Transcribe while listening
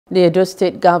The Edo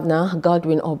State Governor,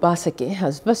 Godwin Obaseki,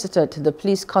 has visited the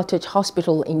Police Cottage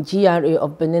Hospital in GRA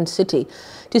of Benin City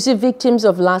to see victims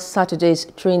of last Saturday's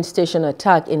train station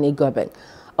attack in Igueben.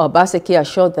 Obaseki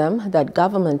assured them that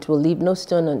government will leave no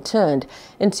stone unturned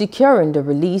in securing the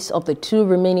release of the two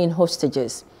remaining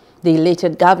hostages. The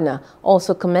elated governor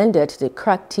also commended the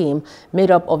crack team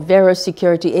made up of various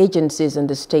security agencies in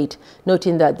the state,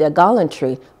 noting that their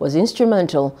gallantry was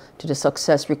instrumental to the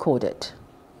success recorded.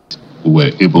 We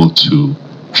were able to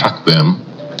track them,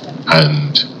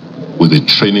 and with the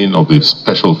training of the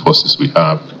special forces we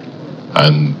have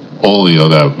and all the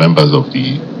other members of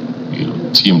the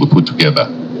team we put together,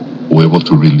 we were able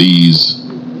to release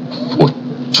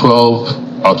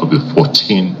 12 out of the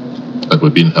 14 that were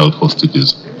being held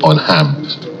hostages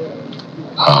unharmed.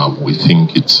 We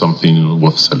think it's something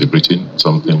worth celebrating,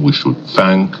 something we should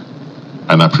thank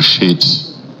and appreciate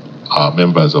our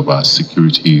members of our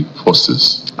security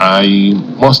forces. I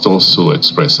must also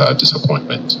express our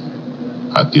disappointment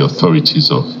at the authorities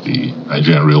of the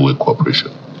Nigerian Railway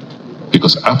Corporation,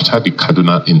 because after the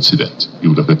Kaduna incident, you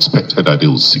would have expected that they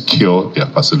would secure their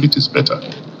facilities better.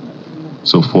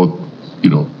 So for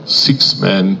 6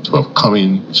 men to have come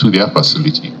into their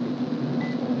facility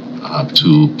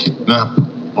to kidnap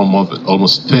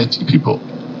almost 30 people,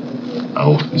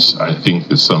 I think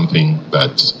is something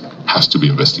that has to be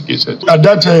investigated. At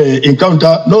that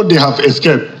encounter, no, they have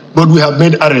escaped, but we have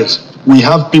made arrests. We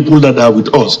have people that are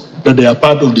with us, that they are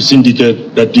part of the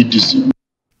syndicate that did this.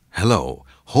 Hello,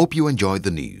 hope you enjoyed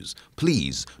the news.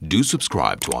 Please do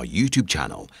subscribe to our YouTube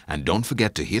channel and don't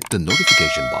forget to hit the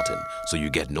notification button so you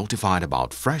get notified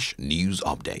about fresh news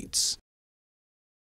updates.